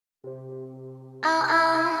Hey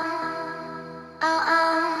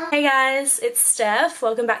guys, it's Steph.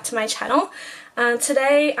 Welcome back to my channel.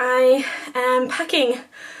 Today I am packing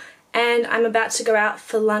and I'm about to go out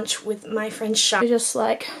for lunch with my friend Sha. Just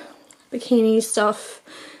like bikini stuff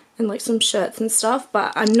and like some shirts and stuff,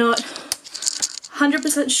 but I'm not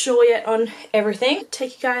 100% sure yet on everything.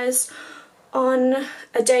 Take you guys on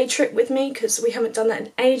a day trip with me because we haven't done that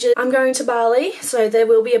in ages. I'm going to Bali, so there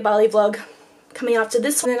will be a Bali vlog coming after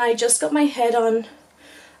this one. And I just got my hair done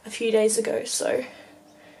a few days ago, so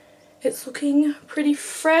it's looking pretty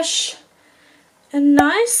fresh and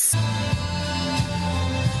nice. You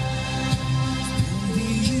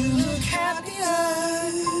look happier,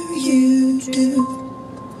 you do.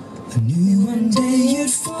 I knew one day you'd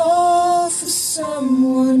fall for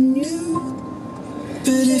someone new.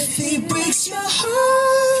 But if he breaks your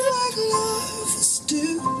heart like lovers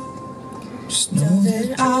do, just know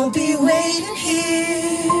that I'll be waiting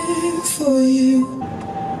here for you.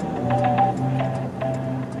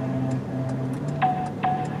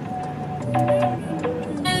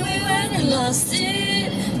 Lost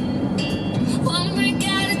it. One break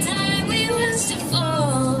at a time, we was to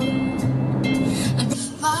fall.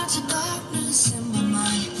 Lots of darkness in my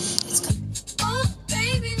mind. It's oh,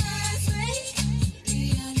 baby, let's make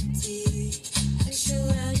reality,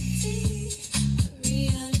 actuality,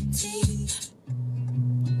 reality.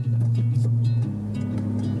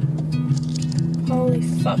 Holy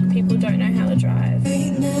fuck, people don't know how to drive.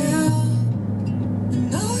 Right now, I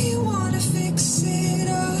know you wanna fix it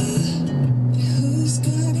up. Who's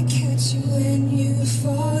gonna catch you when you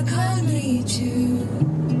fall? I need you,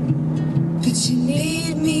 but you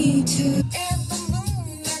need me too. And the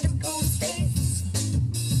moon and the blue face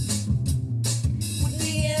with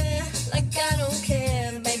the air, like I don't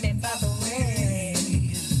care, baby, by the way.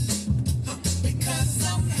 Because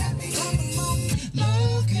I'm happy.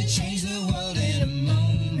 Love could change the world in a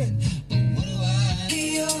moment. But what do I hear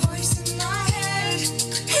your voice in my head?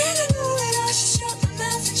 And I know that I should shut the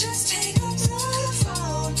mouth and just take up the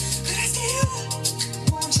phone. But I still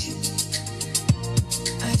want you.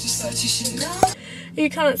 I just thought you should know. You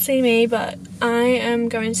can't see me, but I am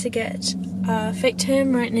going to get a fake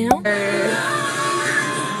tan right now.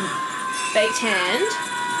 Fake tan.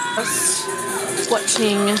 Just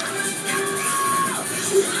watching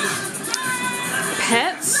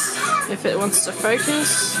Pets, if it wants to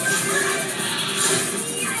focus.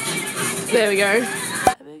 There we go.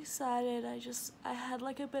 I'm excited. I had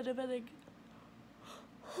like a bit of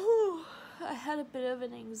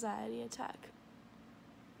an anxiety attack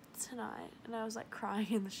tonight, and I was like crying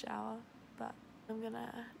in the shower, but I'm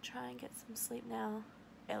gonna try and get some sleep now.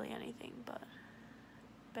 Barely anything, but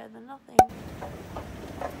better than nothing.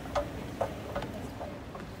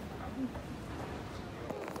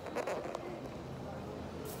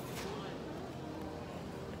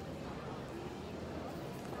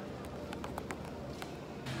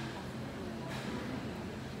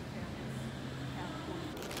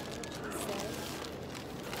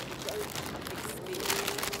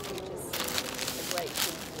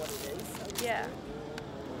 Yeah.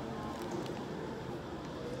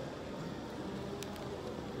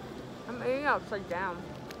 I'm eating upside down.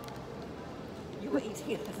 You were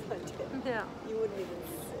eating it upside down? Yeah. You wouldn't even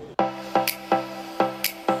see.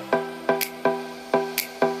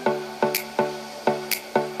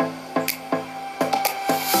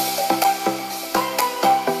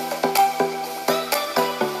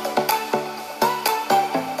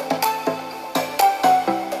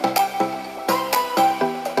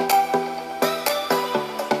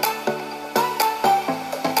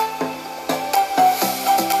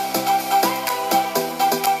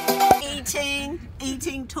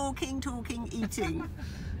 talking, eating.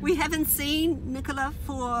 We haven't seen Nicola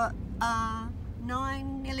for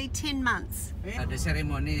 9, nearly 10 months. The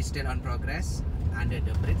ceremony is still on progress under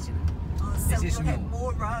the bridge. Oh, so this is we'll new. have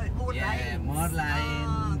more road, more lanes. More line.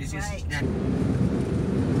 Oh, This great.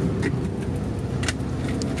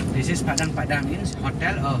 is Padang means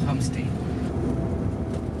hotel or homestay.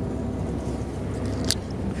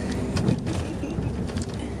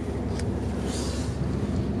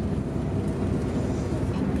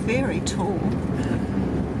 Very tall.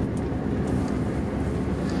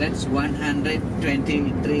 That's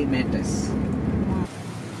 123 meters.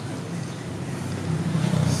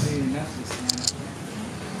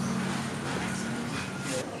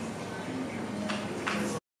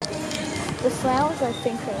 The flowers, I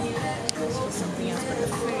think, are something else, but the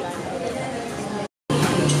food, I know.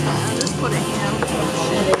 I'll just put it here.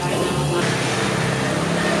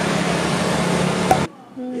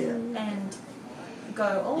 And go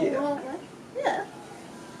all the way. Yeah.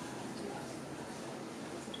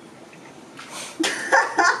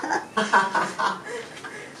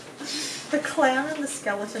 The clown and the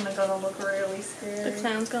skeleton are gonna look really scary. The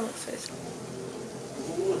clown's gonna look so scary.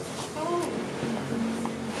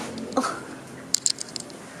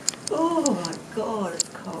 Oh my god, it's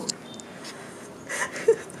cold.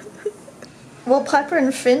 Well, Piper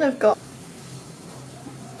and Finn have got...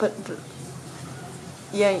 But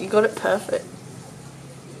yeah, you got it perfect.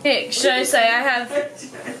 Nick, should I say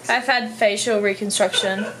I've had facial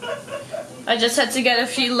reconstruction. I just had to get a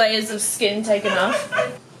few layers of skin taken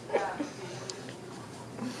off.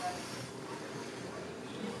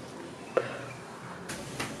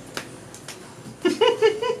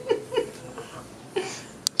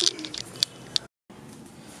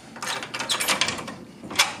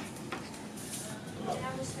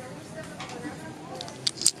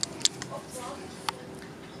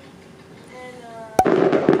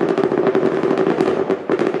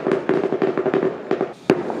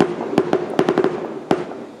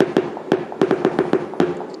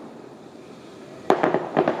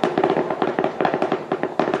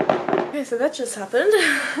 So that just happened.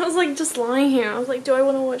 I was like just lying here. I was like, do I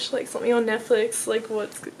want to watch like something on Netflix? Like what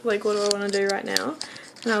do I want to do right now?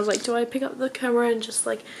 And I was like, do I pick up the camera and just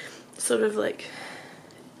like sort of like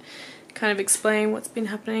kind of explain what's been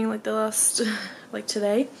happening like the last like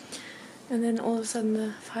today? And then all of a sudden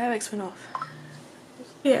the fireworks went off.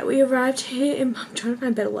 Yeah, we arrived here in, I'm trying to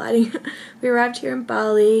find better lighting. We arrived here in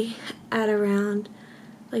Bali at around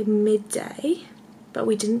like midday, but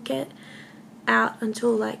we didn't get out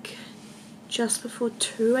until like just before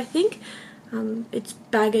 2, I think. Its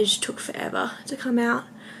baggage took forever to come out,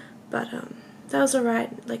 but that was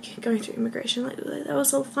alright, like going through immigration, like that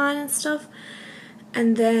was all fine and stuff.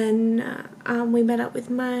 And then we met up with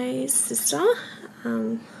my sister,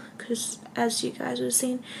 because as you guys would have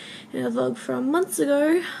seen in a vlog from months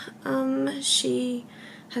ago, she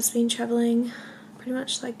has been travelling pretty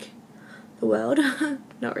much like the world.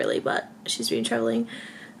 Not really, but she's been travelling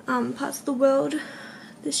parts of the world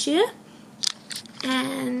this year.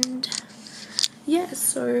 And yeah,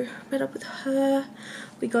 so met up with her.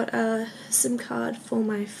 We got a SIM card for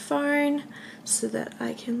my phone so that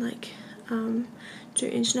I can like do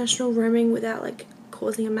international roaming without like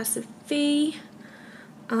causing a massive fee.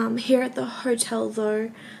 Here at the hotel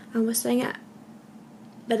though, we're staying at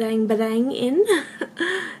Badang Inn.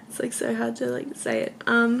 It's like so hard to like say it,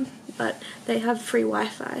 but they have free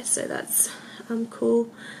Wi-Fi, so that's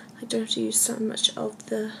cool. I don't have to use so much of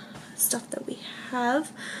the stuff that we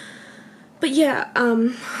have. But yeah,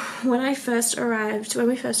 when we first arrived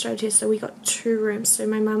here, so we got 2 rooms. So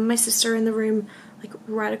my mum and my sister are in the room like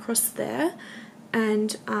right across there,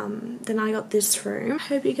 and then I got this room. I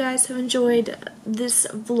hope you guys have enjoyed this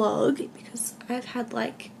vlog, because I've had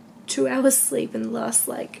like 2 hours sleep in the last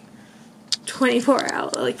like 24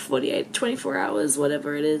 hours, like 48, 24 hours,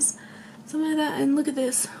 whatever it is, something like that. And look at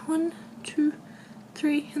this, 1, 2,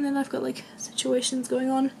 3, and then I've got like situations going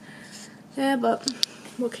on there, but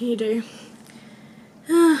what can you do?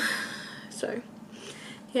 So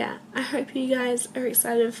yeah, I hope you guys are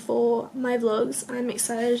excited for my vlogs. I'm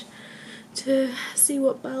excited to see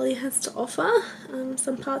what Bali has to offer,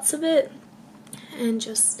 some parts of it, and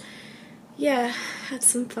just yeah, have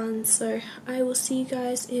some fun. So I will see you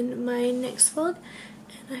guys in my next vlog,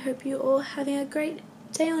 and I hope you all having a great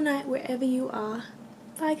day or night wherever you are.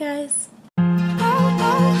 Bye guys.